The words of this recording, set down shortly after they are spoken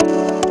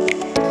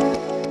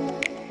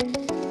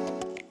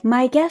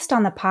My guest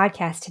on the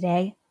podcast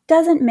today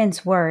doesn't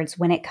mince words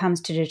when it comes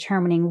to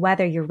determining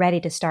whether you're ready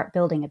to start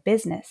building a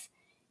business.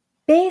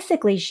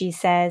 Basically, she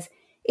says,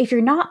 if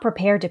you're not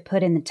prepared to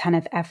put in a ton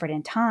of effort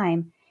and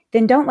time,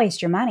 then don't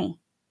waste your money.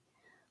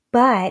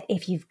 But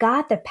if you've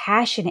got the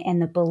passion and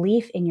the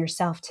belief in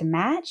yourself to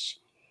match,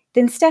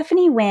 then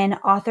Stephanie Wynn,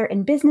 author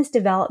and business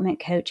development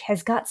coach,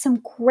 has got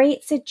some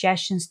great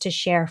suggestions to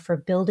share for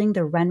building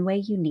the runway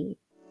you need.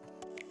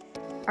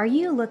 Are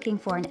you looking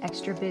for an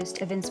extra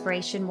boost of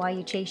inspiration while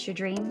you chase your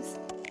dreams?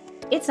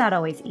 It's not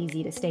always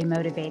easy to stay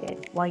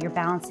motivated while you're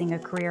balancing a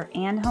career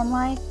and home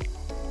life,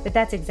 but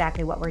that's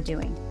exactly what we're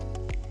doing.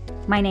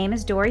 My name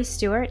is Dory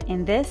Stewart,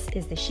 and this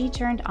is the She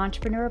Turned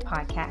Entrepreneur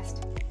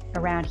podcast.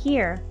 Around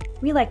here,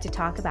 we like to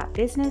talk about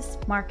business,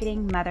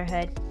 marketing,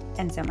 motherhood,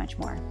 and so much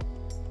more.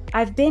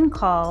 I've been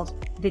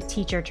called the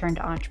teacher turned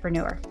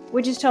entrepreneur,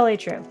 which is totally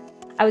true.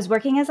 I was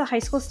working as a high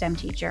school STEM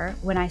teacher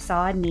when I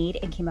saw a need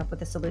and came up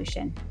with a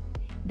solution.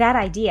 That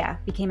idea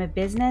became a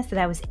business that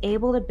I was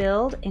able to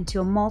build into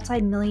a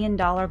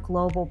multi-million-dollar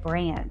global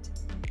brand.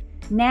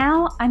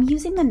 Now, I'm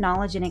using the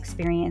knowledge and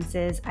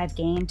experiences I've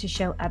gained to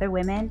show other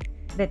women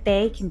that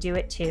they can do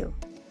it too.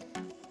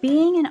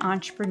 Being an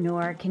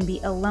entrepreneur can be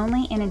a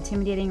lonely and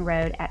intimidating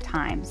road at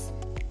times.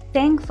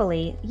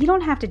 Thankfully, you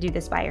don't have to do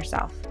this by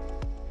yourself.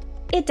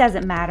 It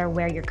doesn't matter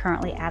where you're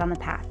currently at on the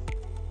path.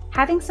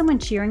 Having someone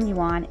cheering you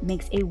on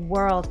makes a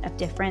world of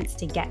difference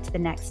to get to the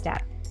next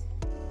step.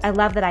 I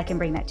love that I can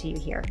bring that to you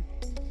here.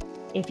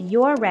 If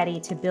you're ready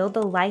to build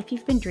the life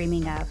you've been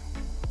dreaming of,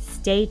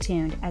 stay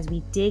tuned as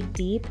we dig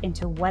deep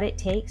into what it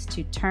takes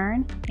to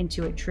turn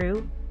into a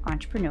true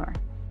entrepreneur.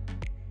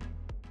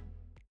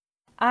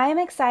 I am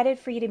excited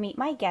for you to meet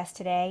my guest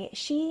today.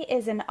 She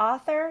is an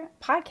author,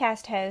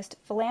 podcast host,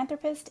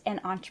 philanthropist, and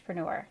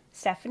entrepreneur.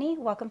 Stephanie,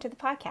 welcome to the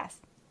podcast.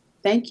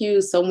 Thank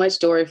you so much,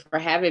 Dory, for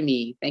having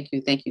me. Thank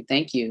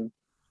you.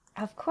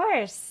 Of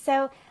course.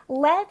 So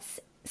let's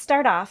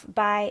start off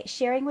by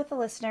sharing with the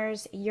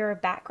listeners your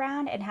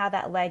background and how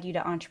that led you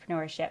to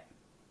entrepreneurship.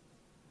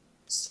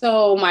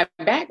 So my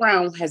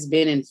background has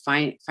been in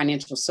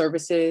financial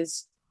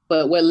services,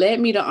 but what led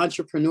me to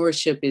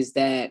entrepreneurship is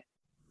that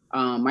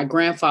my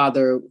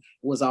grandfather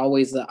was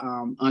always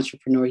an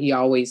entrepreneur.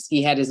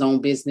 He had his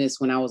own business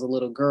when I was a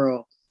little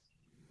girl,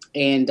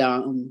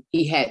 and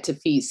he had to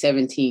feed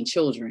 17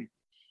 children.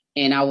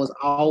 And I was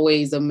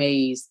always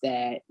amazed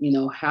that,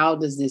 how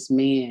does this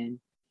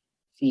man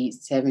feed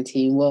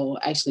 17? Well,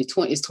 actually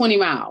 20, it's 20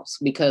 miles,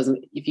 because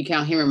if you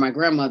count him and my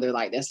grandmother,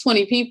 that's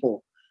 20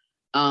 people.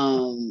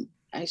 20,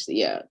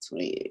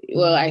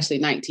 well, actually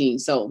 19.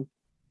 So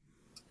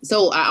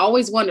I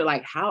always wondered,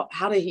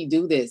 how did he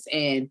do this?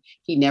 And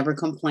he never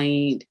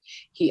complained.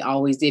 He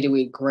always did it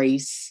with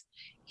grace.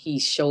 He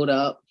showed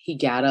up, he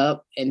got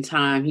up in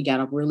time. He got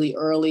up really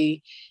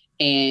early.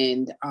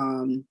 And,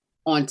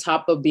 on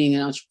top of being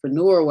an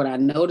entrepreneur, what I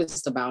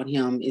noticed about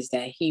him is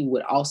that he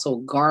would also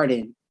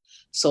garden.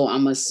 So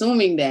I'm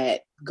assuming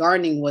that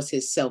gardening was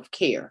his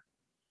self-care.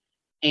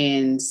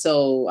 And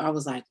so I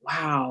was like,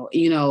 wow,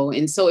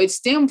 and so it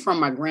stemmed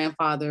from my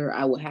grandfather,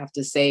 I would have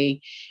to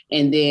say.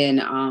 And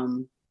then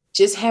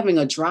just having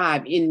a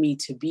drive in me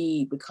to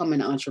become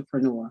an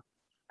entrepreneur.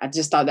 I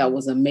just thought that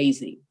was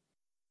amazing.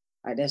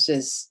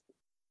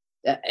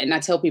 And I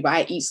tell people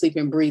I eat, sleep,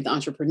 and breathe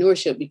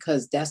entrepreneurship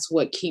because that's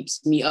what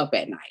keeps me up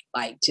at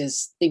night.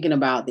 Just thinking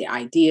about the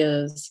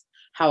ideas,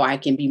 how I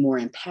can be more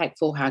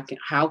impactful.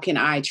 How can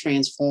I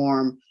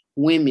transform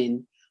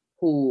women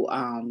who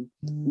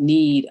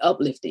need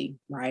uplifting,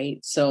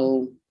 right?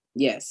 So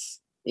yes,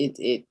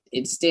 it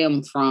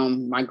stemmed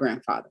from my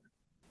grandfather.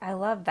 I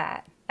love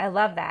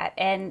that.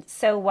 And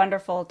so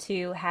wonderful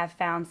to have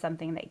found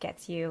something that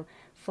gets you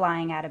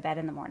flying out of bed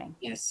in the morning.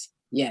 Yes.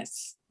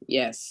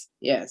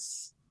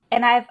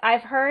 And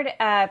I've heard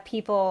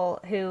people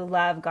who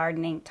love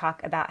gardening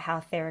talk about how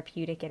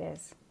therapeutic it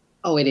is.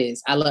 Oh, it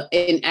is.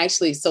 And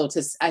actually,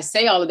 I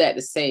say all of that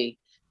to say,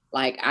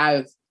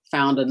 I've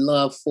found a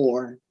love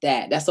for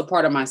that. That's a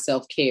part of my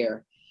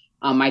self-care.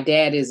 My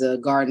dad is a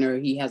gardener.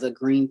 He has a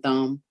green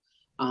thumb.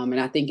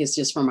 And I think it's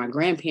just from my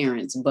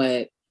grandparents,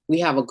 but we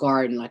have a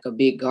garden, a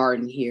big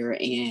garden here.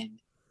 And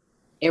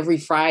every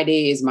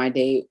Friday is my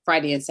day.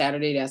 Friday and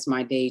Saturday, that's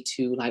my day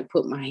to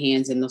put my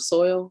hands in the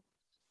soil,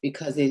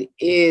 because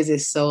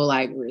it's so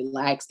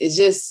relaxed.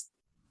 It's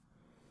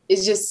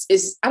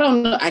I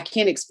don't know. I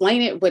can't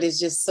explain it, but it's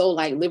just so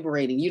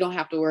liberating. You don't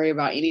have to worry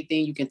about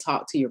anything. You can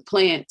talk to your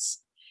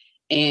plants,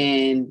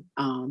 and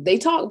they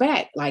talk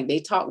back. They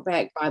talk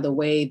back by the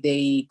way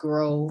they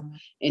grow.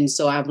 And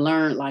so I've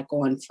learned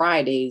on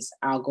Fridays,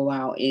 I'll go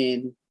out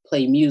and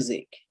play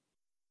music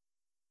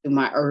to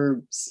my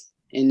herbs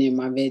and then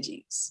my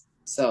veggies.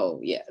 So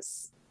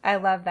yes. I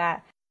love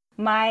that.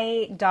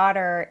 My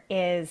daughter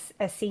is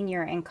a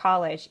senior in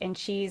college, and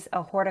she's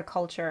a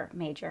horticulture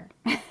major.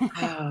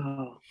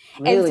 Oh,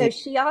 really? And so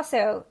she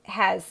also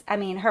has,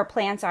 her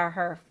plants are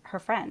her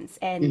friends,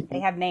 and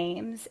they have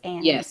names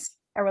and yes,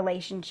 a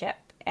relationship,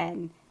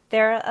 and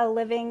they're a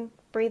living,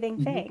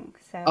 breathing thing.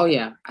 So oh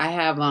yeah, I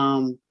have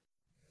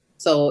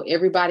so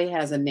everybody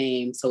has a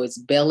name. So it's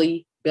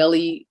Belly,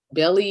 Belly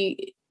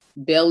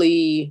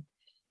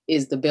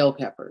is the bell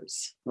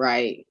peppers,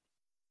 right?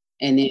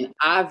 And then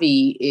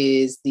Ivy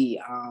is the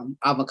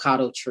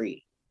avocado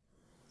tree.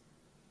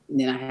 And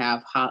then I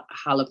have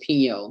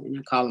jalapeno, and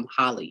I call them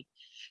Holly.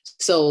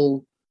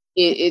 So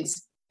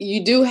it's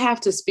you do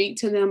have to speak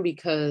to them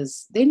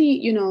because they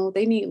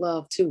need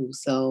love too.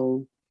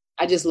 So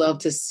I just love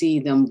to see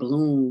them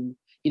bloom.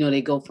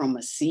 They go from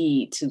a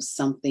seed to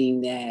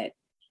something that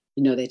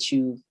that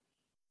you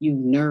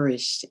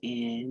nourished,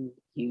 and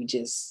you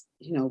just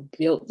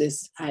built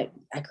this. I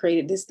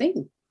created this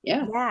thing.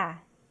 Yeah. Yeah.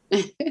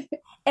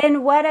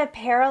 And what a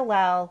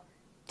parallel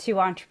to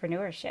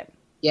entrepreneurship.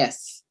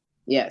 Yes.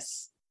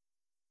 Yes.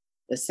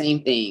 The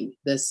same thing,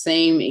 the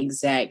same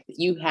exact.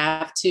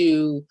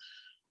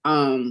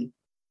 Um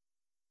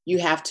you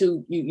have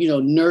to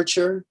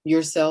nurture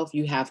yourself.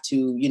 You have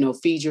to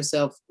feed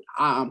yourself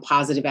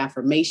positive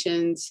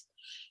affirmations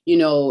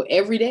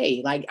every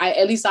day. Like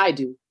at least I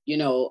do,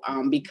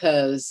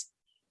 because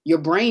your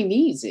brain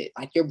needs it.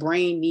 Like your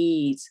brain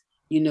needs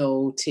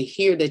to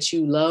hear that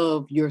you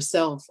love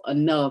yourself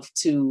enough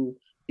to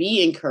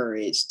be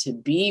encouraged, to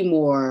be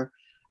more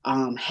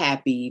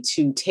happy,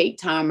 to take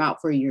time out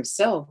for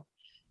yourself.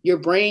 Your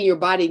brain, your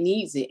body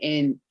needs it.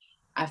 And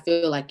I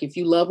feel like if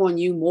you love on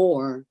you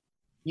more,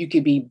 you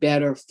could be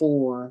better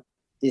for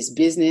this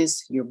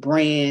business, your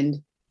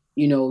brand,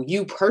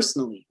 you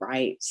personally,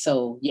 right?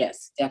 So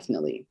yes,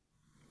 definitely.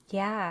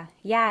 Yeah.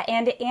 Yeah.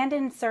 And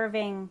in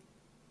serving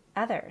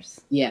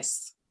others.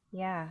 Yes,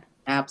 Yeah.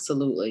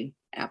 absolutely.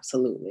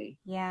 Absolutely.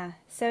 Yeah.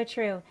 So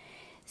true.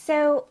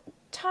 So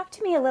talk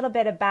to me a little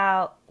bit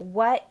about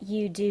what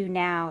you do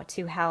now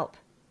to help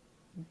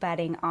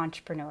budding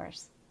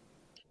entrepreneurs.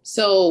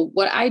 So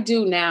what I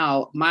do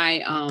now,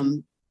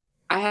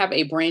 I have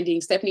a branding.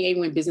 Stephanie A.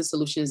 Wynn Business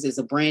Solutions is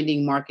a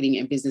branding, marketing,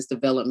 and business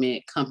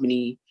development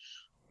company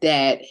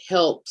that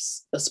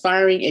helps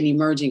aspiring and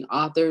emerging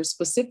authors,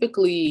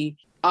 specifically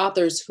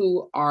authors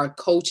who are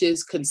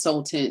coaches,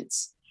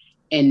 consultants,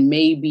 and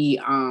maybe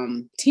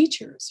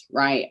teachers,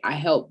 right? I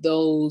help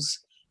those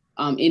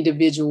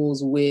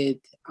individuals with,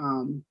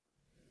 and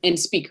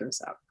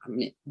speakers. I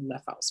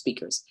left out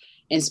speakers,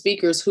 and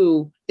speakers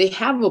who they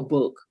have a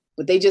book,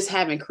 but they just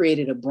haven't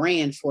created a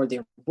brand for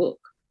their book,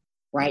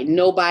 right?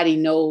 Nobody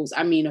knows.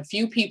 I mean, a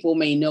few people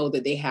may know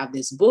that they have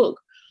this book,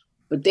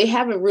 but they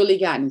haven't really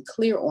gotten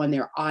clear on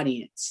their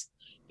audience.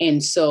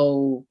 And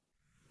so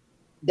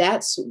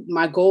that's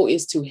my goal,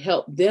 is to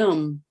help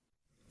them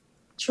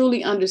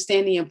truly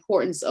understand the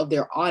importance of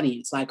their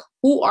audience. Like,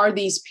 who are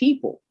these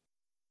people?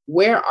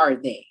 Where are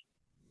they?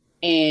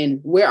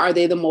 And where are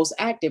they the most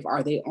active?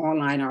 Are they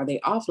online? Are they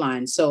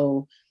offline?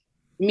 So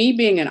me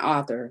being an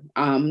author,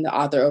 the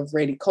author of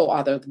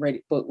co-author of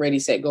the book Ready,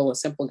 Set, Go, A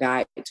Simple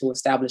Guide to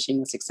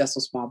Establishing a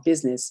Successful Small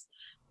Business,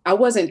 I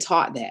wasn't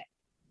taught that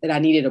I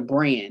needed a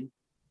brand.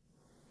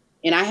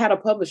 And I had a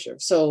publisher.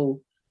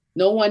 So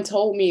no one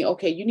told me,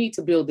 okay, you need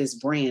to build this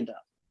brand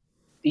up,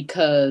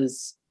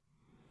 because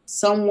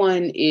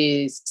someone,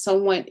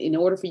 in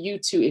order for you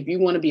to, if you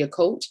want to be a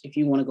coach, if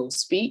you want to go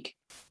speak,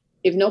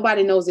 if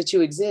nobody knows that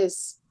you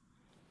exist,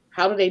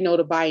 how do they know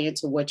to buy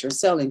into what you're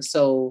selling?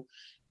 So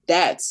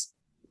that's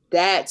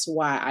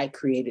why I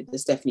created the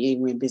Stephanie A.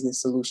 Wynn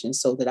Business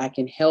Solutions, so that I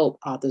can help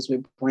authors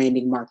with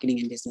branding, marketing,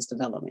 and business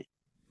development.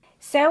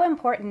 So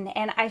important.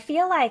 And I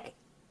feel like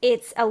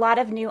it's a lot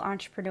of new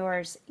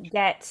entrepreneurs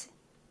get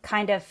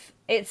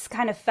it's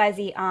kind of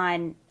fuzzy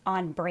on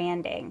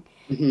branding.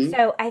 Mm-hmm.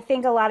 So I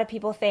think a lot of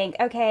people think,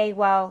 okay,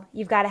 well,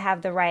 you've got to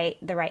have the right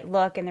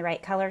look and the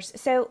right colors.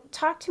 So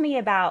talk to me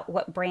about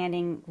what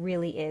branding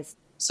really is.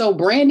 So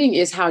branding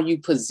is how you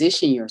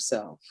position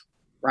yourself,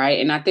 right?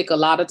 And I think a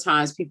lot of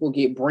times people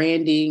get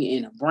branding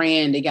and a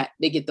brand,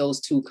 they get those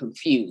two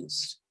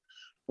confused,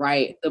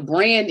 right? The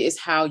brand is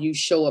how you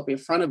show up in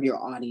front of your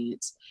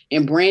audience,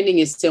 and branding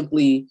is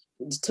simply,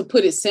 to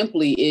put it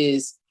simply,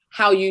 is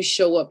how you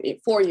show up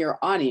for your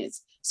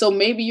audience. So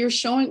maybe you're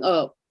showing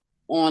up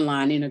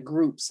online in a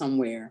group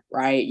somewhere,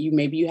 right?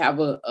 Maybe you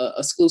have a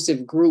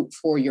exclusive group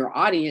for your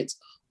audience,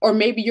 or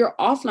maybe you're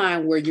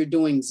offline where you're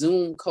doing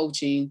Zoom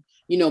coaching.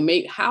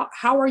 How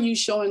are you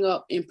showing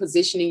up and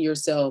positioning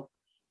yourself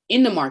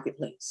in the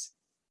marketplace,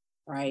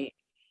 right?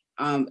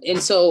 And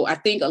so I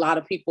think a lot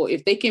of people,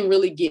 if they can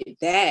really get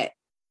that,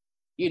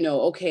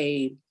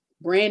 okay,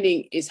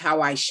 branding is how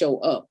I show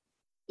up.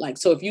 Like,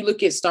 so if you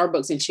look at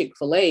Starbucks and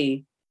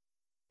Chick-fil-A,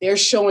 they're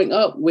showing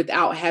up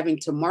without having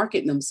to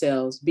market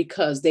themselves,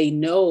 because they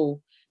know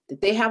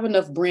that they have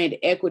enough brand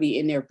equity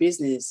in their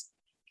business.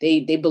 They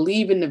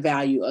believe in the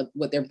value of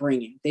what they're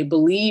bringing. They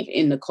believe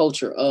in the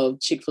culture of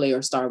Chick-fil-A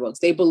or Starbucks.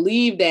 They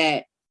believe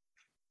that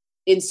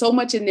in so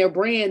much in their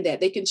brand that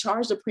they can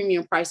charge the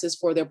premium prices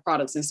for their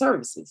products and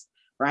services,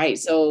 right?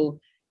 So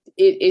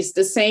it's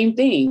the same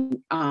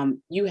thing.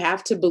 You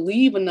have to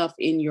believe enough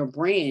in your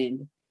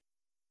brand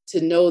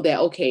to know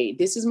that, okay,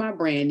 this is my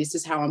brand. This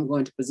is how I'm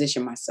going to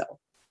position myself.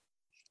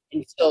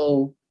 And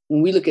so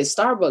when we look at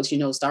Starbucks,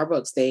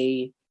 Starbucks,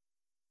 they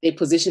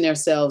position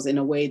themselves in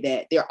a way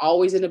that they're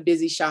always in a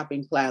busy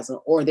shopping plaza,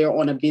 or they're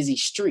on a busy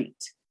street.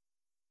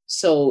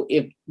 So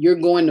if you're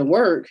going to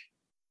work,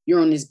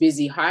 you're on this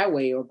busy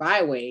highway or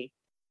byway,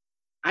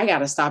 I got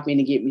to stop in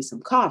and get me some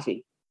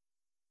coffee.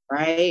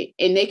 Right.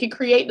 And they can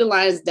create the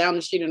lines down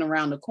the street and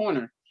around the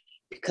corner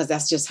because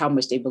that's just how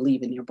much they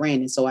believe in their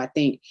brand. And so I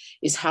think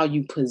it's how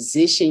you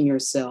position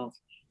yourself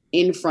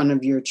in front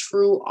of your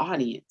true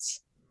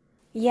audience.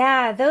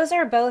 Yeah, those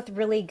are both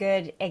really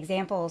good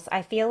examples.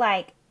 I feel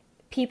like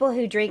people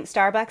who drink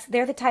Starbucks,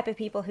 they're the type of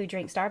people who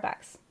drink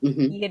Starbucks,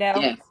 Mm-hmm. you know?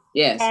 Yes.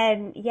 Yes.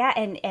 And yeah,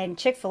 and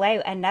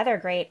Chick-fil-A, another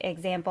great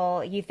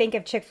example. You think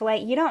of Chick-fil-A,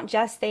 you don't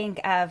just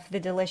think of the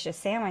delicious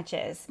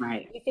sandwiches.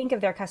 Right. You think of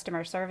their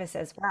customer service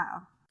as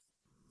well.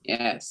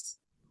 Yes.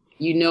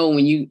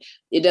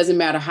 It doesn't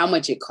matter how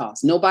much it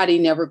costs. Nobody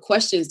never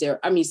questions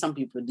some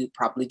people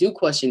probably do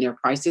question their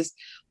prices,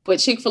 but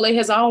Chick-fil-A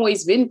has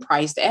always been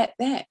priced at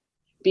that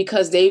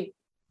because they've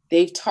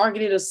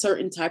targeted a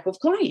certain type of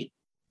client.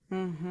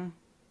 Mm-hmm.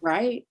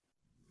 Right.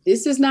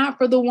 This is not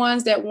for the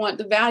ones that want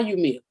the value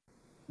meal.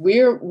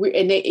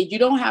 You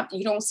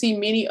don't see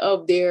many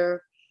of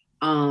their,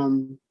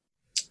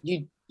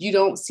 you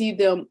don't see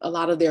them, a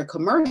lot of their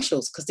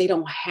commercials because they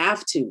don't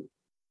have to.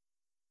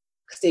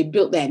 Because they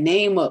built that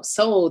name up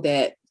so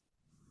that,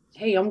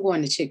 hey, I'm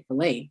going to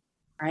Chick-fil-A,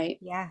 right?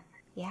 Yeah,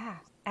 yeah,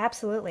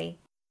 absolutely.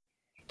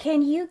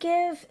 Can you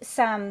give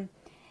some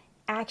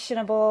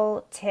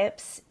actionable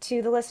tips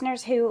to the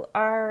listeners who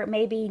are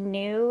maybe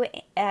new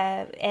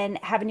and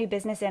have a new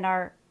business and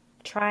are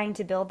trying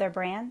to build their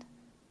brand?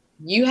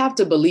 You have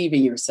to believe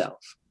in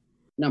yourself,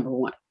 number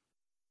one,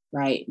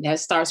 right? That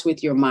starts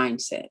with your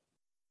mindset.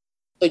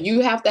 So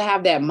you have to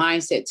have that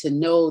mindset to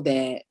know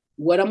that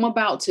what I'm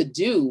about to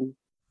do,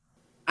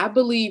 I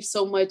believe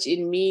so much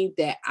in me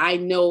that I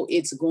know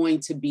it's going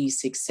to be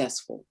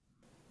successful.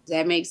 Does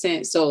that make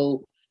sense?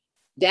 So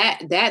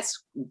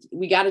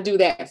we got to do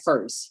that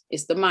first.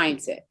 It's the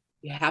mindset.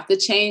 You have to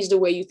change the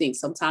way you think.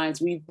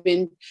 Sometimes we've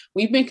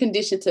been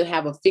conditioned to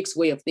have a fixed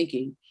way of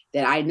thinking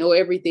that I know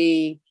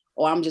everything,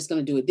 or I'm just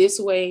going to do it this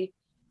way.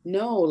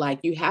 No,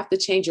 like you have to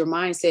change your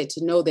mindset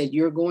to know that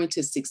you're going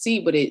to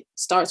succeed, but it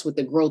starts with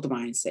the growth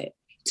mindset.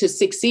 To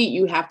succeed,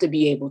 you have to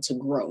be able to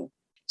grow.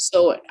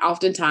 So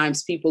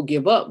oftentimes people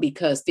give up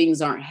because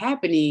things aren't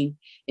happening,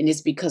 and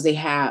it's because they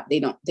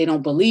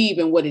don't believe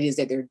in what it is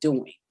that they're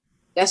doing.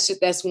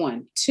 That's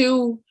one.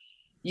 Two,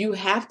 you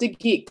have to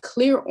get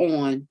clear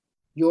on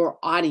your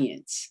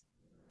audience.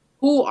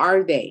 Who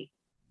are they?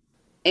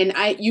 And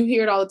you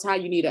hear it all the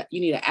time. You need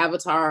an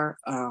avatar,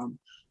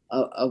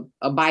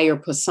 a buyer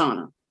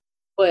persona.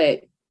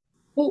 But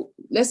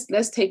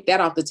let's take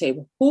that off the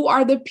table. Who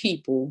are the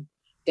people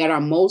that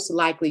are most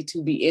likely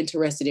to be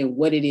interested in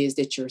what it is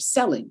that you're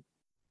selling?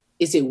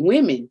 Is it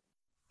women?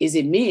 Is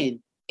it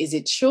men? Is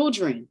it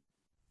children?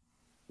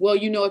 Well,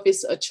 if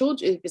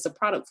it's a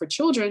product for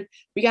children,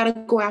 we got to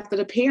go after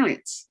the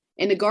parents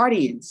and the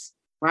guardians,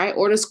 right?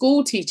 Or the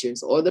school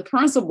teachers or the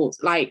principals,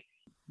 like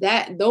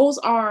that.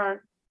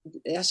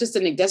 That's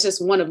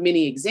just one of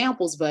many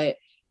examples, but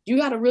you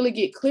got to really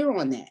get clear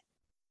on that.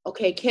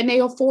 Okay, can they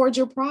afford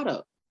your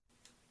product?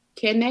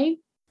 Can they?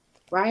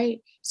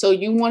 Right? So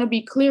you want to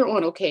be clear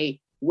on, okay,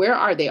 where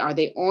are they? Are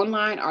they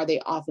online? Are they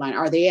offline?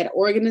 Are they at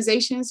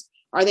organizations?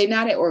 Are they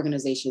not at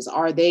organizations?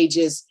 Are they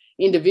just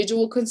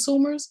individual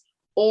consumers?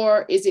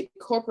 Or is it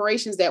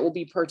corporations that will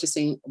be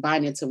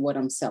buying into what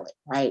I'm selling,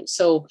 right?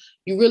 So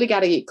you really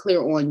got to get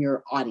clear on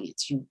your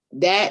audience.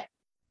 That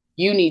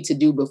you need to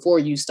do before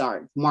you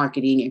start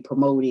marketing and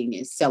promoting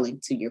and selling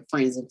to your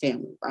friends and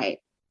family, right?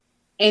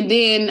 And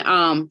then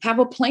have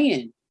a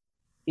plan,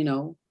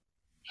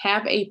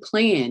 have a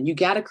plan. You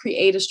got to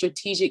create a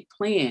strategic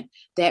plan.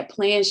 That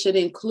plan should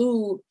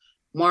include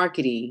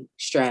marketing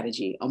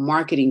strategy, a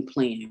marketing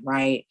plan,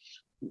 right?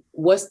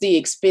 What's the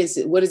expense?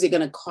 What is it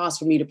going to cost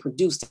for me to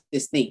produce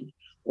this thing?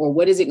 Or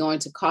what is it going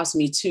to cost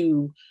me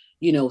to,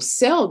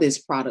 sell this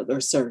product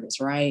or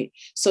service, right?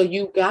 So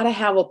you got to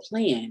have a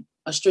plan,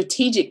 a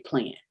strategic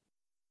plan.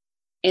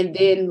 And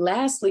then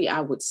lastly,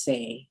 I would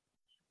say,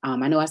 I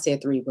know I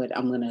said 3, but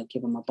I'm going to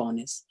give them a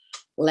bonus.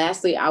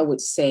 Lastly, I would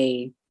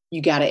say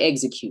you got to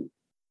execute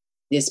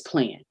this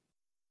plan.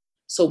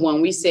 So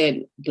when we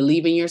said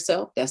believe in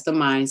yourself, that's the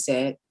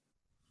mindset.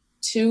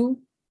 2,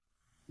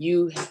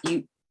 you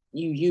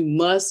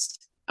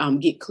must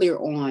get clear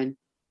on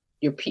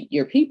your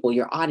people,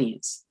 your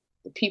audience,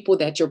 the people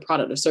that your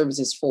product or service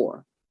is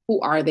for. Who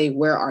are they?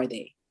 Where are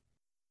they?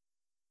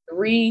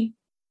 3,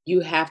 you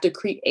have to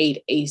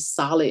create a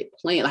solid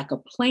plan, like a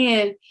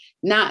plan.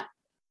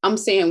 I'm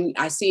saying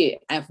I see it.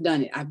 I've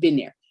done it. I've been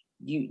there.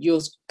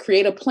 You'll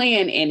create a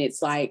plan and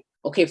it's like,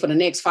 okay, for the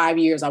next 5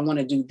 years, I want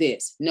to do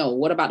this. No,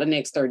 what about the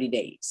next 30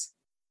 days?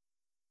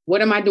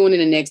 What am I doing in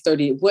the next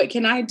 30? What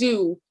can I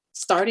do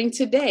starting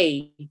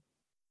today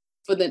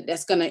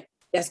that's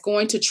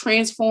going to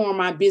transform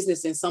my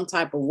business in some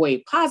type of way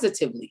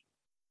positively?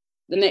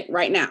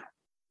 Right now,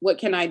 what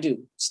can I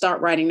do?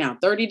 Start writing now,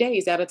 30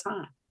 days at a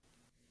time.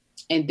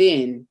 And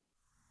then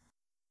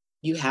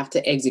you have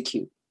to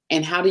execute.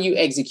 And how do you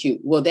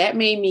execute? Well, that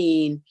may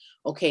mean,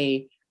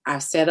 okay,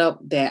 I've set up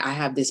that I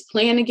have this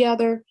plan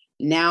together.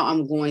 Now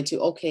I'm going to,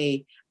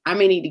 okay, I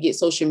may need to get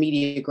social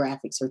media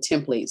graphics or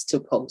templates to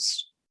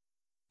post.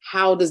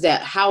 How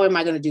am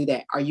I going to do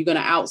that? Are you going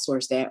to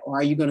outsource that? Or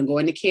are you going to go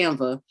into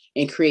Canva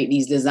and create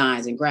these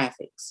designs and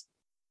graphics?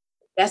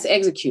 That's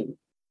execute.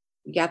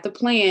 You got the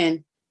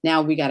plan.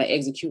 Now we got to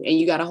execute, and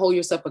you got to hold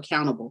yourself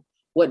accountable.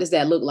 What does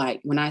that look like?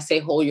 When I say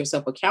hold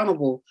yourself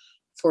accountable,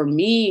 for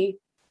me,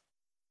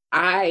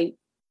 I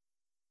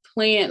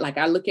plan, like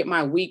I look at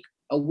my week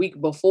a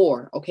week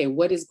before. Okay,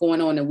 what is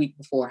going on a week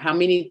before? How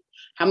many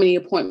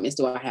appointments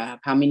do I have?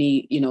 How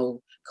many,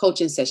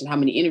 coaching sessions? How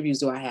many interviews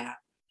do I have?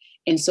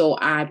 And so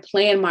I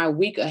plan my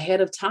week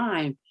ahead of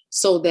time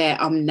so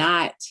that I'm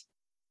not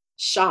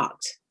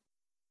shocked,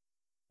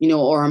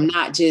 or I'm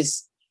not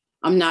just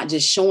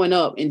showing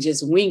up and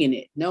just winging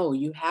it. No,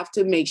 you have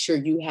to make sure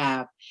you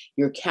have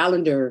your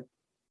calendar,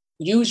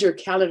 use your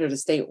calendar to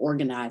stay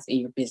organized in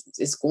your business.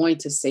 It's going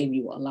to save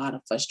you a lot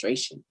of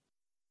frustration.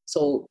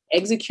 So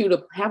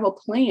have a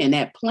plan.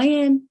 That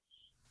plan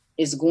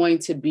is going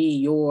to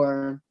be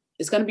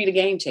it's going to be the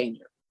game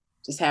changer,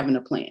 just having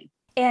a plan.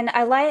 And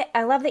I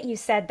love that you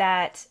said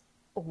that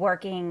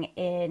working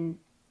in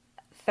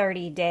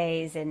 30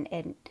 days and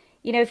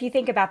if you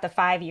think about the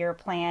 5-year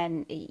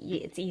plan,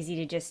 it's easy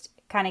to just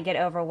kind of get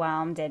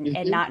overwhelmed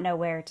and not know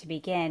where to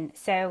begin.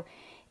 So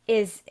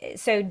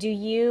do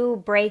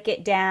you break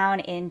it down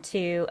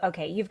into,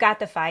 okay, you've got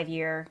the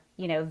 5-year,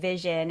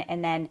 vision,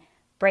 and then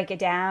break it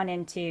down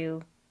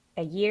into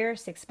a year,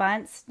 6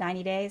 months,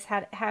 90 days?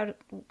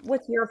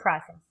 What's your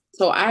process?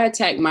 So I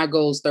attack my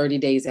goals 30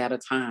 days at a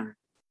time.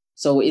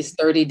 So it's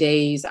 30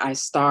 days. I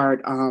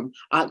start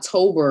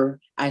October.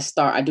 I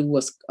do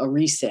a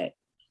reset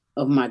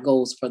of my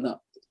goals for the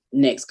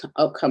next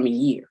upcoming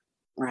year,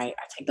 right?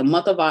 I take the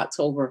month of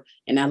October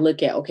and I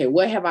look at, okay,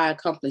 what have I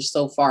accomplished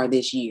so far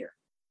this year?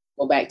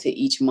 Go back to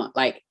each month.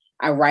 Like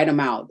I write them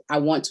out. I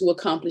want to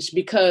accomplish,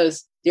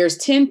 because there's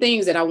 10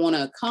 things that I want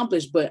to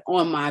accomplish, but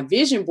on my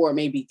vision board,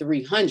 maybe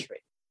 300,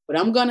 but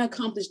I'm going to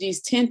accomplish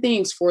these 10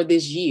 things for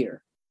this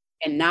year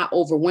and not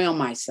overwhelm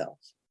myself.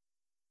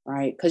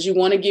 Right? Because you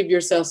want to give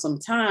yourself some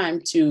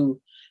time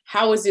to,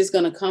 how is this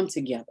going to come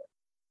together?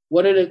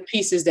 What are the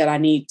pieces that I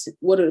need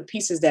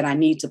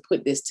to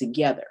put this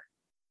together?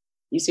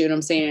 You see what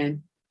I'm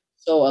saying?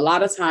 So a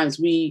lot of times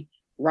we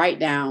write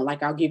down,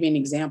 like I'll give you an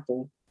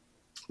example.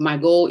 My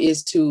goal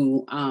is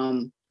to,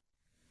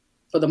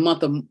 for the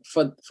month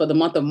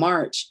of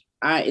March,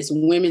 it's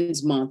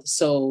Women's Month.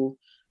 So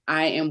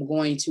I am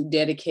going to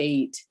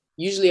dedicate,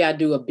 usually I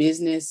do a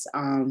business,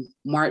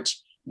 March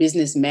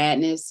Business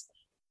Madness,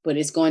 but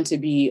it's going to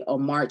be a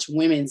March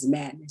Women's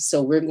Madness.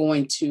 So we're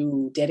going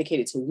to dedicate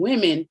it to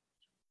women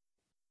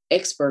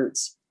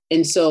experts.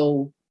 And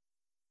so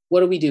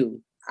what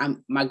do?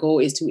 My goal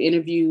is to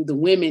interview the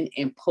women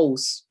and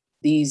post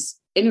these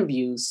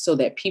interviews so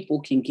that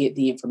people can get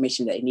the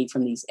information that they need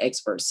from these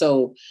experts.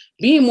 So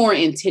being more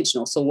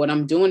intentional. So what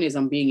I'm doing is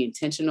I'm being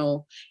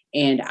intentional,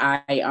 and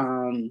I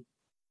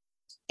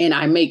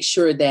make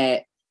sure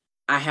that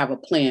I have a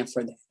plan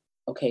for that.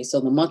 Okay,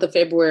 so the month of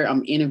February,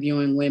 I'm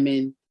interviewing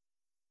women.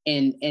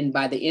 And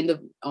by the end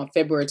of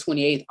February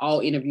 28th,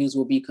 all interviews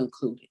will be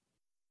concluded,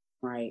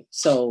 right?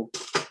 So,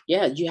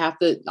 yeah, you have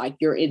to, like,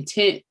 your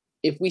intent.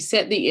 If we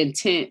set the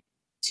intent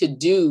to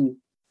do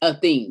a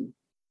thing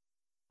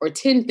or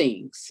 10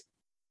 things,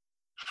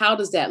 how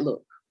does that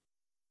look?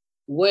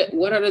 What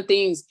are the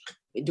things?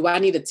 Do I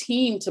need a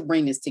team to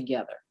bring this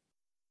together,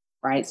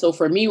 right? So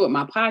for me with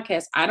my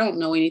podcast, I don't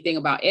know anything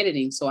about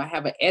editing. So I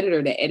have an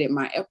editor that edit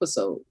my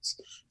episodes.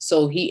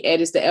 So he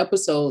edits the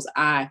episodes.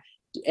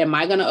 Am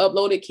I going to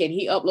upload it? Can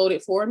he upload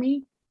it for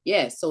me?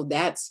 Yes. So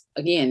that's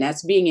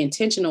being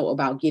intentional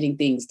about getting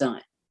things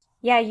done.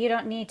 Yeah, you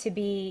don't need to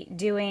be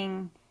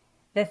doing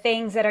the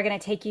things that are going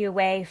to take you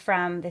away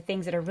from the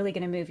things that are really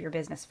going to move your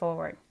business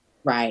forward.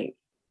 Right.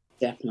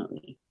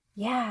 Definitely.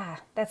 Yeah,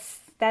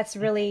 that's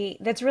really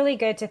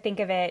good to think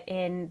of it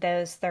in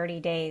those 30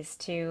 days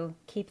to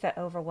keep the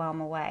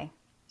overwhelm away.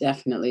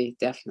 Definitely.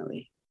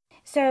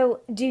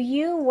 So, do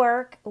you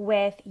work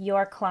with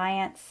your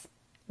clients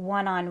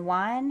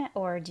one-on-one,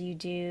 or do you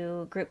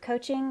do group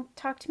coaching?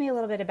 Talk to me a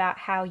little bit about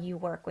how you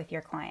work with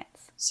your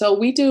clients. So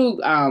we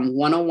do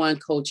one-on-one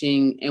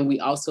coaching, and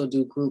we also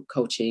do group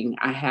coaching.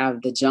 I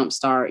have the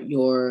Jumpstart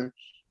Your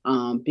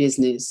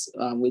Business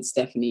with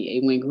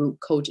Stephanie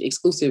Awin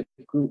exclusive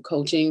group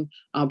coaching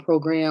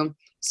program.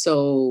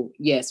 So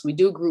yes, we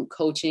do group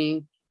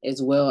coaching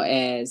as well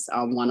as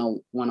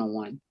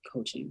one-on-one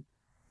coaching.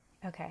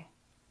 Okay,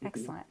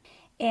 excellent.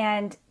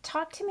 And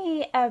talk to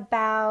me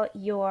about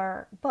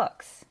your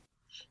books.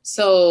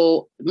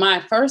 So my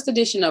first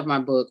edition of my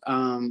book,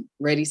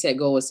 Ready, Set,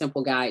 Go, A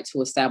Simple Guide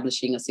to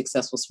Establishing a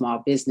Successful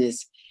Small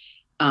Business,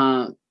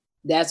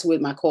 that's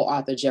with my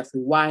co-author,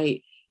 Jeffrey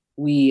White.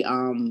 We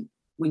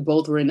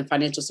both were in the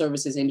financial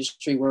services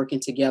industry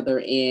working together,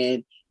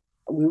 and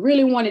we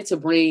really wanted to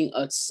bring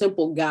a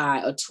simple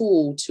guide, a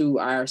tool to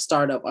our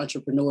startup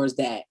entrepreneurs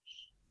that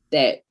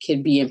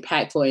can be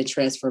impactful and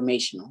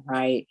transformational,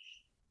 right?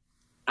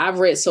 I've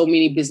read so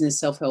many business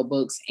self-help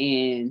books,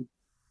 and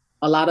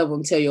a lot of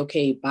them tell you,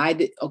 okay,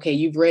 okay,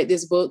 you've read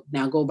this book,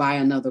 now go buy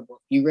another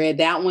book. You read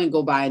that one,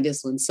 go buy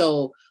this one.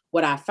 So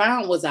what I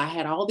found was I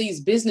had all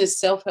these business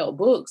self-help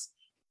books,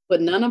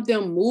 but none of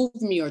them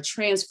moved me or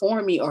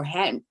transformed me or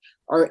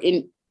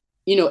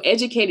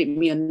educated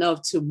me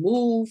enough to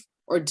move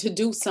or to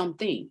do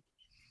something.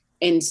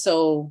 And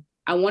so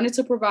I wanted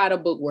to provide a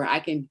book where I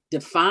can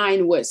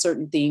define what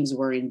certain things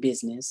were in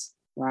business,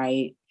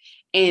 right?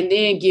 And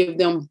then give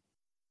them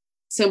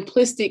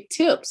simplistic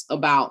tips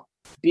about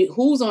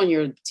who's on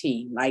your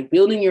team, like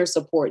building your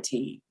support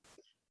team,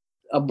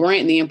 a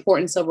brand, the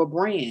importance of a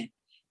brand.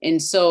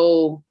 And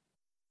so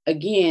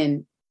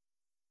again,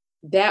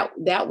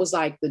 that was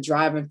like the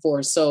driving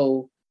force.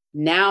 So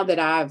now that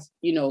I've,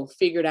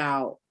 figured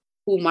out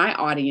who my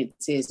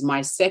audience is,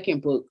 my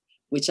second book,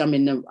 which I'm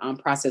in the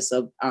process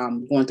of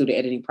going through the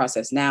editing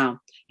process now,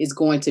 is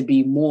going to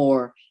be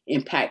more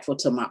impactful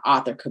to my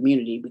author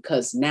community,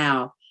 because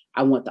now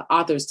I want the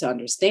authors to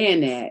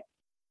understand that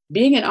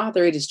being an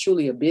author, it is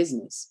truly a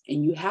business,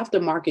 and you have to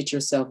market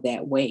yourself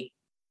that way.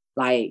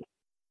 Like,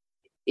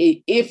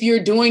 if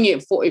you're doing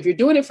it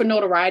for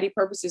notoriety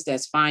purposes,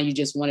 that's fine. You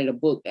just wanted a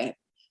book that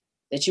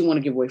you want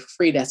to give away for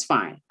free, that's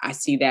fine. I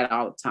see that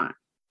all the time.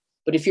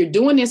 But if you're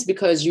doing this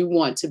because you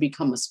want to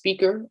become a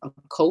speaker, a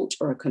coach,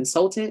 or a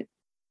consultant,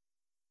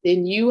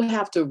 then you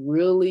have to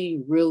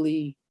really,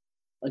 really,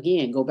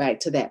 again, go back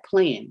to that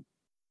plan.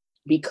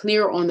 Be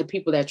clear on the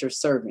people that you're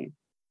serving.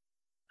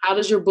 How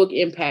does your book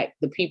impact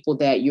the people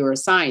that you're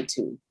assigned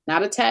to?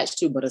 Not attached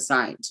to, but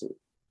assigned to.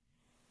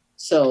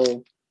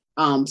 So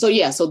those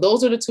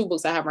are the two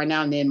books I have right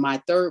now. And then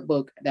my third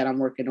book that I'm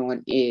working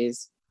on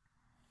is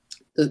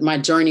my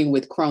journey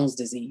with Crohn's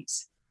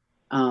disease,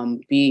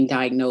 being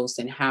diagnosed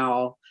and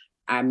how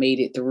I made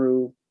it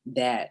through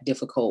that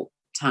difficult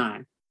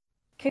time.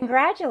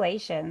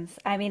 Congratulations.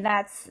 I mean,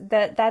 that's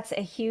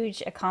a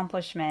huge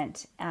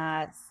accomplishment.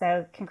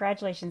 So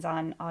congratulations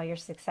on all your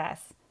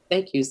success.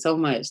 Thank you so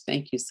much.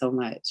 Thank you so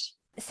much.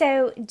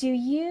 So, do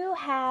you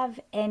have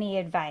any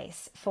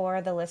advice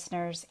for the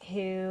listeners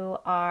who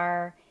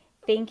are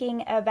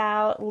thinking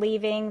about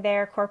leaving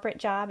their corporate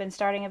job and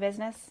starting a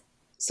business?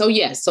 So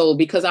yes, so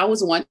because I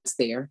was once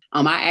there,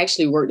 I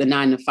actually worked a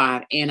 9 to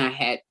 5, and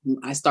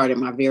I started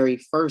my very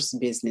first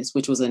business,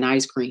 which was an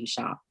ice cream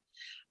shop.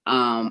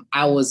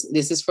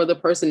 This is for the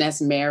person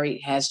that's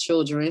married, has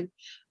children.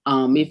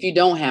 If you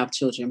don't have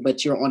children,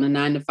 but you're on a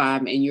 9 to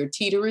 5 and you're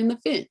teetering the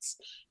fence,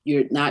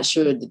 you're not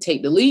sure to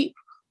take the leap,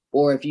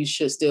 or if you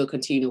should still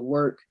continue to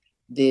work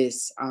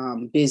this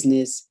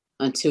business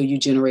until you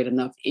generate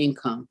enough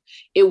income.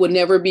 It would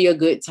never be a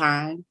good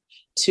time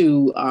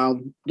to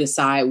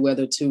decide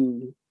whether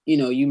to,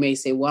 you may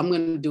say, well, I'm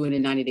going to do it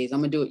in 90 days. I'm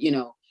going to do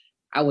it.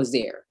 I was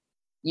there.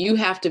 You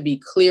have to be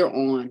clear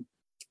on,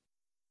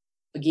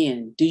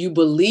 again, do you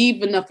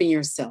believe enough in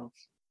yourself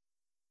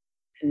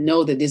to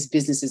know that this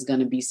business is going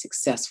to be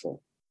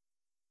successful?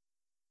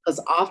 Because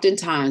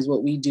oftentimes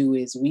what we do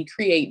is we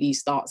create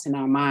these thoughts in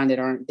our mind that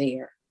aren't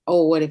there.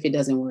 Oh, what if it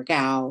doesn't work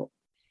out?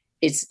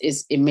 It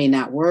may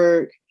not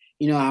work.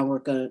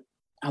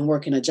 I'm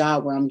working a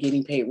job where I'm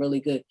getting paid really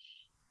good.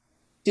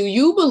 Do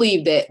you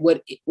believe that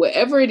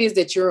whatever it is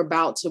that you're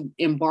about to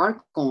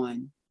embark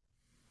on,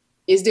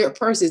 is there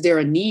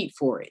a need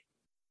for it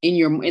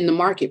in the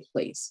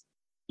marketplace?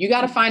 You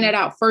got to find that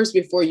out first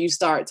before you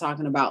start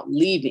talking about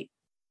leaving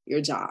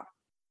your job.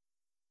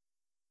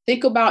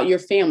 Think about your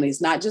family.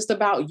 It's not just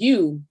about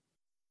you.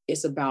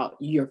 It's about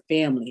your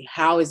family.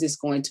 How is this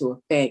going to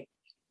affect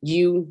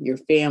you, your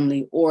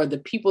family, or the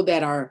people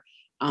that are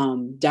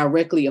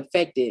directly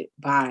affected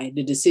by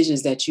the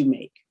decisions that you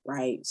make,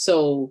 right?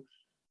 So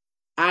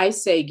I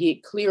say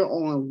get clear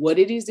on what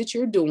it is that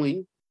you're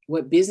doing,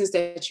 what business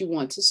that you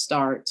want to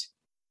start.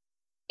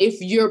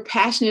 If you're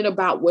passionate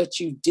about what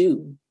you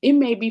do, it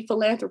may be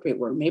philanthropy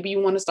work. Maybe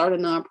you want to start a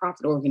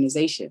nonprofit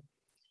organization.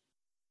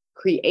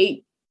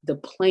 Create the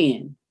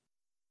plan.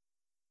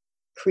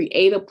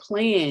 Create a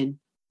plan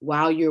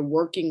while you're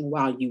working,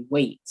 while you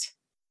wait.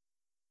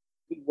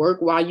 You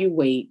work while you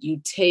wait.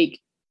 You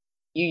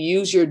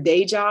use your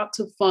day job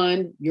to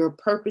fund your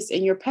purpose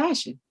and your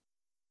passion.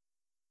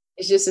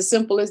 It's just as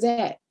simple as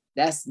that.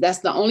 That's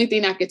the only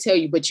thing I could tell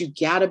you, but you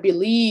got to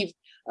believe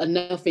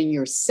enough in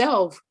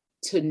yourself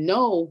to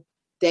know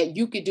that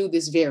you could do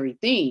this very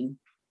thing.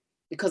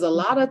 Because a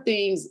lot of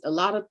things,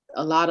 what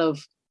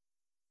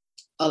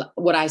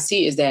I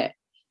see is that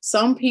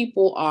some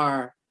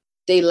people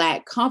they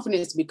lack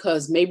confidence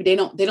because maybe they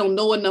don't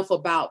know enough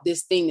about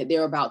this thing that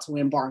they're about to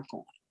embark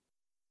on.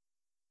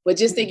 But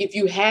just think, if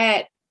you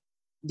had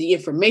the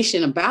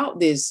information about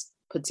this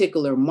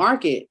particular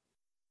market,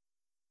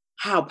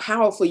 how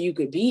powerful you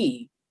could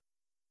be.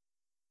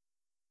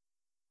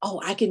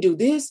 Oh, I can do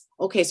this.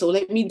 Okay, so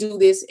let me do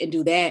this and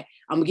do that.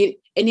 And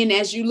then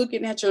as you're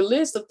looking at your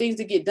list of things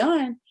to get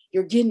done,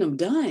 you're getting them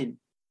done.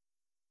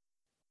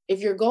 If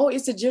your goal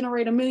is to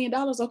generate $1 million,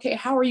 okay,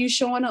 how are you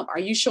showing up? Are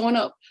you showing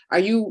up? Are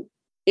you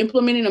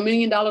implementing $1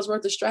 million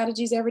worth of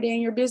strategies every day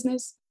in your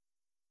business?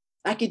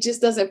 Like, it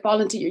just doesn't fall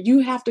into you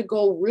have to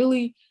go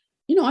really,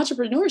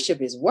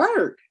 entrepreneurship is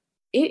work.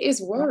 It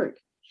is work.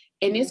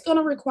 And it's going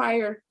to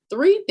require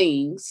three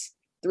things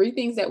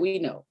that we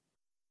know.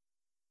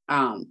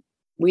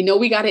 We know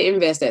we got to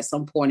invest at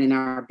some point in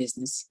our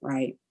business,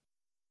 right?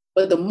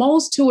 But the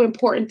most two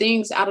important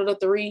things out of the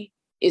three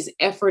is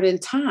effort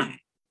and time.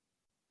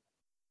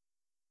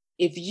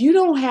 If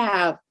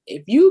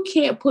you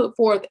can't put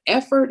forth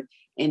effort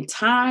and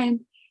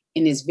time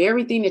in this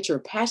very thing that you're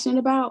passionate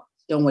about,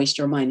 don't waste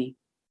your money.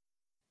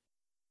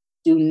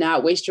 Do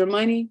not waste your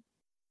money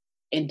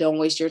and don't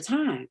waste your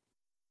time.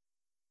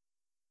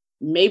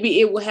 Maybe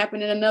it will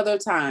happen in another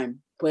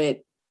time,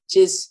 but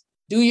just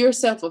do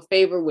yourself a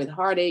favor with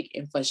heartache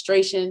and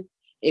frustration.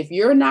 If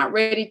you're not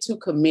ready to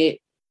commit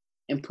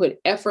and put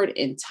effort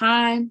and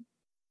time,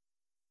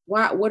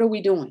 what are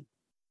we doing?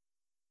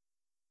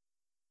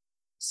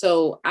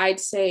 So I'd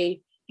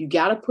say you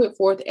got to put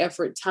forth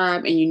effort,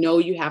 time, and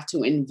you have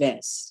to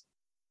invest,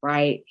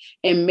 right?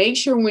 And make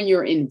sure when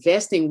you're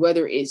investing,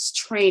 whether it's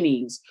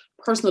trainings,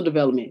 personal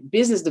development,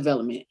 business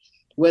development,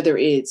 whether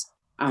it's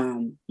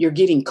you're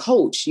getting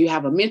coached, you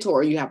have a mentor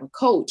or you have a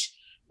coach,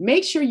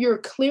 make sure you're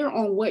clear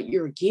on what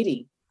you're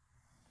getting.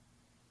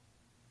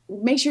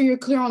 Make sure you're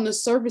clear on the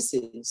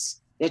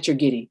services that you're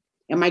getting.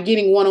 Am I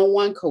getting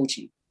one-on-one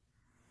coaching,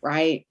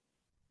 right?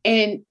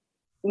 And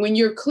when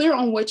you're clear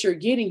on what you're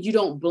getting, you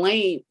don't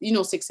blame,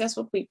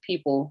 successful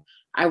people.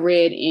 I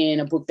read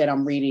in a book that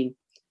I'm reading,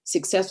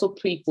 successful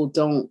people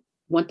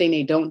one thing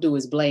they don't do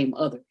is blame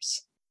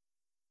others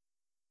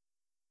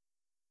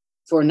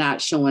for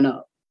not showing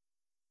up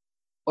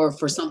or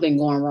for something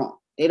going wrong.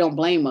 They don't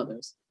blame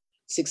others.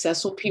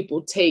 Successful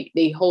people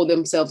they hold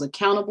themselves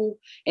accountable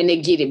and they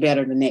get it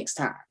better the next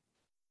time.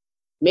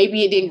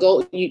 Maybe it didn't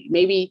go,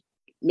 maybe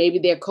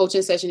their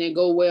coaching session didn't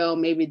go well.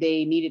 Maybe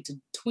they needed to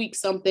tweak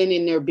something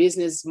in their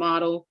business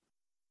model.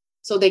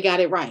 So they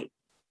got it right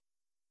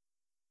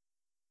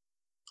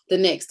the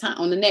next time,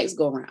 on the next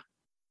go round.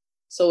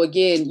 So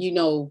again, you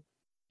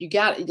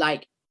got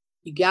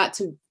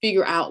to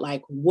figure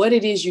out what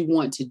it is you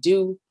want to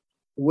do,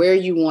 where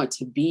you want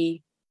to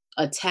be,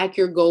 attack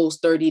your goals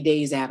 30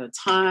 days at a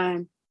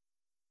time.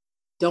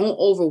 Don't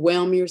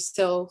overwhelm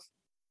yourself,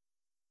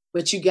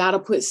 but you got to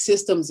put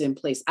systems in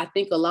place. I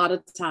think a lot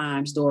of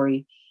times,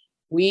 Dory,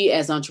 we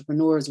as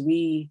entrepreneurs,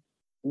 we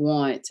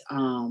want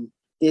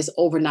this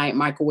overnight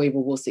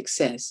microwavable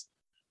success.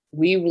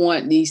 We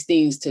want these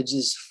things to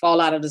just fall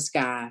out of the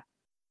sky.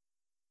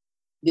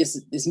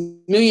 This $1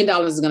 million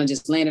is going to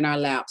just land in our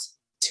laps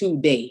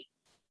today.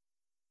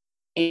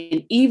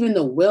 And even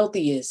the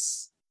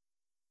wealthiest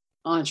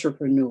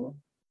entrepreneur,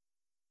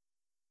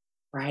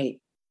 right?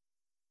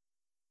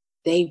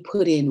 They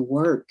put in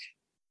work.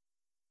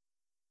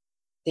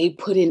 They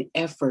put in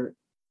effort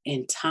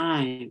and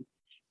time.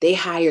 They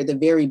hire the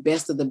very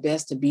best of the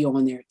best to be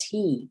on their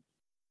team,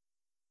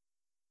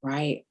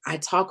 right? I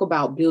talk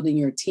about building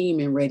your team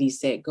in Ready,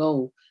 Set,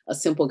 Go, a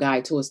simple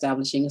guide to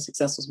establishing a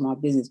successful small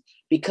business,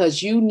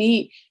 because you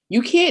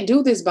can't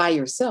do this by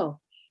yourself.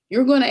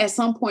 You're going to at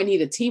some point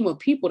need a team of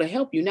people to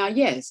help you. Now,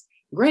 yes,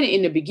 granted,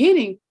 in the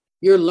beginning,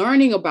 you're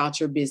learning about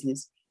your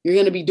business. You're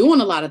going to be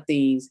doing a lot of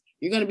things.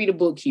 You're going to be the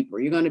bookkeeper.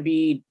 You're going to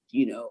be,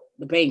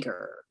 the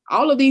banker,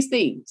 all of these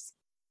things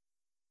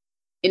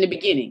in the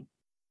beginning.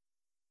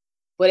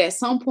 But at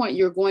some point,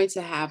 you're going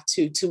to have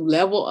to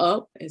level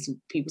up. As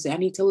people say, I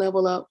need to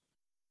level up.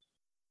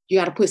 You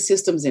got to put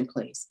systems in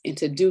place. And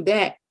to do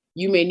that,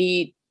 you may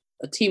need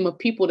a team of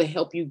people to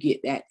help you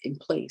get that in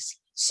place.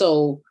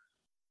 So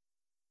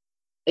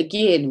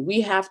again,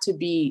 we have to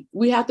be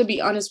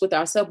honest with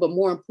ourselves, but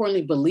more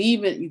importantly,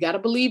 you got to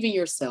believe in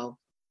yourself.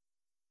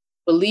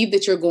 Believe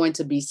that you're going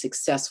to be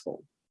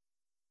successful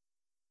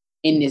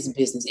in this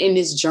business, in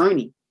this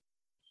journey.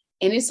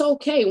 And it's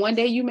okay. One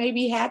day you may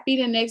be happy.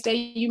 The next day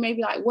you may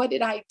be like, what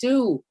did I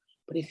do?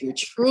 But if you're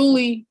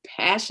truly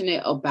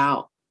passionate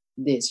about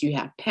this, you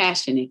have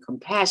passion and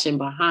compassion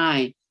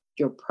behind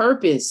your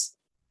purpose,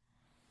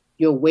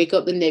 you'll wake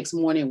up the next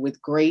morning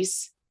with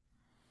grace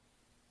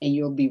and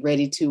you'll be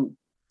ready to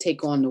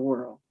take on the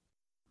world.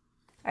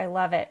 I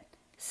love it.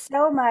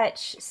 So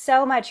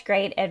much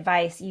great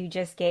advice you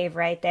just gave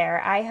right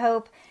there. I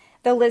hope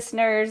the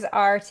listeners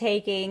are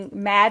taking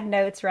mad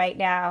notes right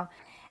now.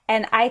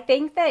 And I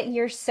think that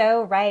you're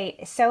so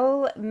right.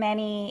 So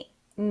many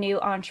new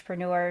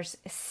entrepreneurs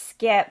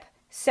skip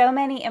so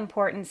many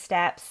important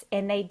steps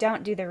and they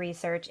don't do the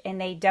research and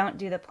they don't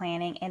do the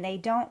planning and they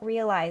don't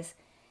realize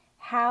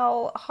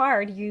how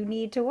hard you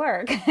need to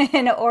work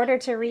in order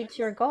to reach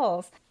your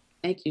goals.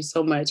 Thank you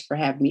so much for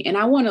having me. And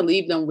I want to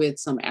leave them with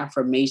some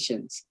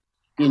affirmations.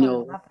 I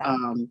love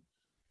that.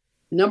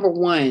 Number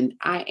one,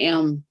 I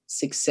am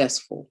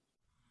successful.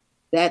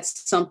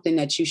 That's something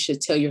that you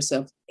should tell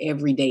yourself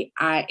every day.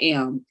 I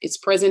am. It's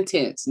present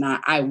tense,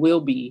 not I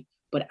will be,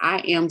 but I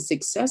am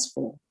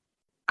successful.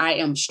 I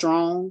am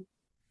strong.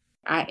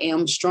 I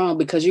am strong,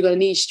 because you're going to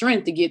need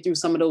strength to get through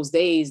some of those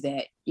days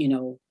that,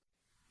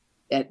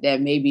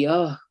 that maybe,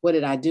 what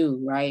did I do?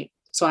 Right.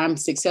 So I'm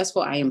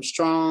successful. I am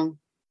strong.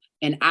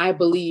 And I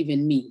believe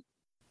in me.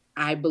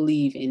 I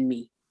believe in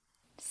me.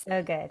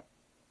 So good.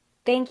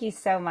 Thank you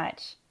so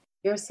much.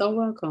 You're so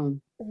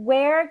welcome.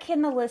 Where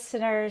can the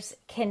listeners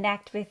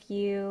connect with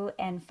you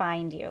and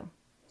find you?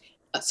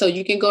 So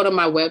you can go to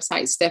my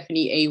website,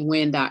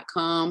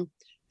 stephaniewynn.com.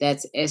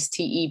 That's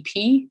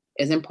STEP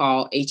as in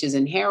Paul, H as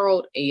in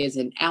Harold, A as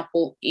in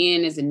Apple,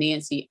 N as in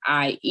Nancy,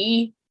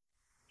 IE,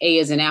 A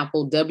as in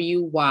Apple,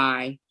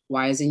 WY,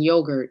 Y as in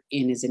yogurt,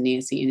 N as in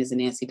Nancy, N as in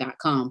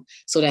Nancy.com.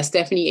 So that's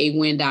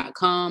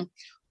stephaniewynn.com.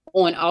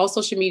 On all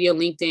social media,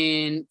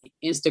 LinkedIn,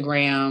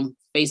 Instagram,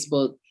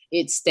 Facebook,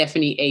 it's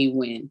Stephanie A.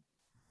 Wynn.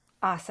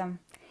 Awesome.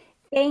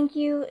 Thank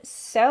you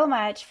so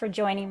much for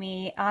joining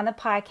me on the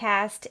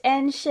podcast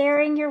and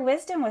sharing your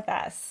wisdom with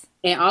us.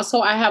 And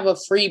also, I have a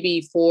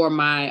freebie for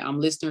my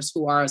listeners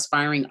who are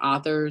aspiring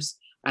authors.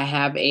 I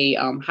have a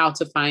How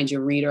to Find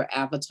Your Reader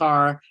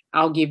avatar.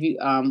 I'll give you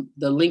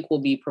the link will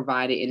be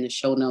provided in the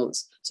show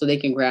notes so they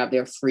can grab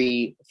their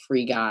free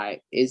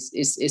guide.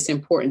 It's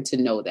important to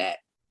know that.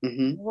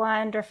 Mm-hmm.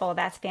 Wonderful.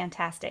 That's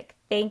fantastic.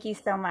 Thank you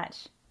so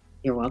much.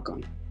 You're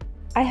welcome.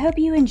 I hope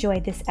you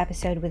enjoyed this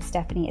episode with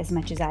Stephanie as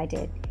much as I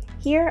did.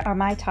 Here are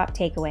my top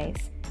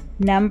takeaways.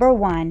 Number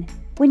 1,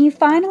 when you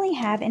finally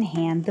have in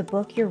hand the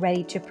book you're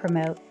ready to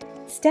promote,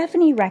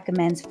 Stephanie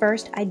recommends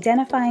first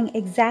identifying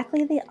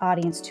exactly the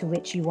audience to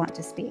which you want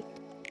to speak.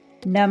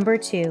 Number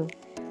 2,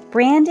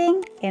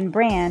 branding and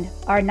brand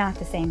are not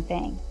the same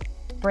thing.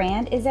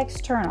 Brand is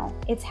external.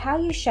 It's how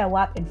you show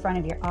up in front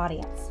of your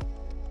audience.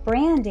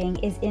 Branding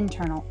is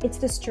internal. It's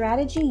the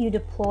strategy you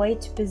deploy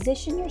to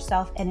position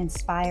yourself and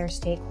inspire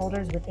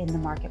stakeholders within the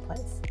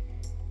marketplace.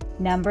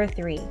 Number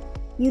 3,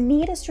 you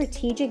need a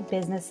strategic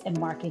business and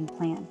marketing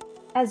plan,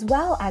 as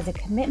well as a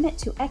commitment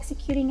to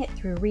executing it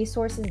through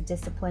resources,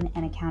 discipline,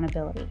 and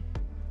accountability.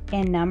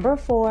 And number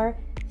 4,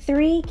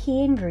 3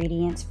 key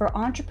ingredients for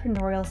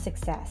entrepreneurial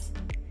success: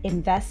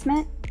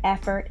 investment,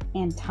 effort,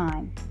 and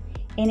time.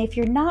 And if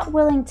you're not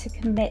willing to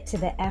commit to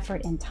the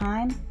effort and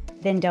time,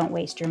 then don't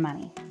waste your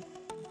money.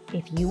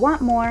 If you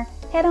want more,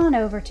 head on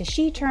over to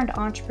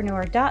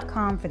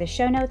SheTurnedEntrepreneur.com for the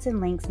show notes and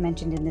links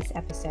mentioned in this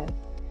episode.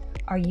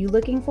 Are you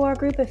looking for a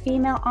group of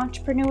female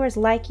entrepreneurs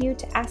like you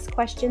to ask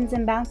questions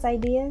and bounce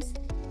ideas?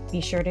 Be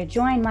sure to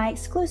join my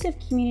exclusive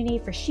community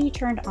for She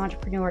Turned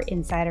Entrepreneur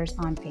Insiders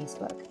on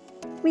Facebook.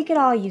 We could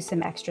all use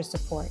some extra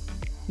support.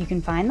 You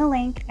can find the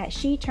link at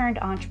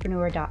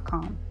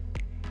SheTurnedEntrepreneur.com.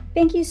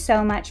 Thank you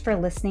so much for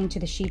listening to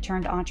the She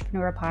Turned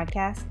Entrepreneur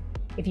podcast.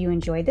 If you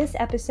enjoyed this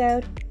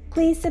episode,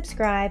 please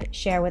subscribe,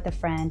 share with a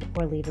friend,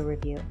 or leave a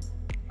review.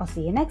 I'll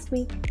see you next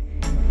week.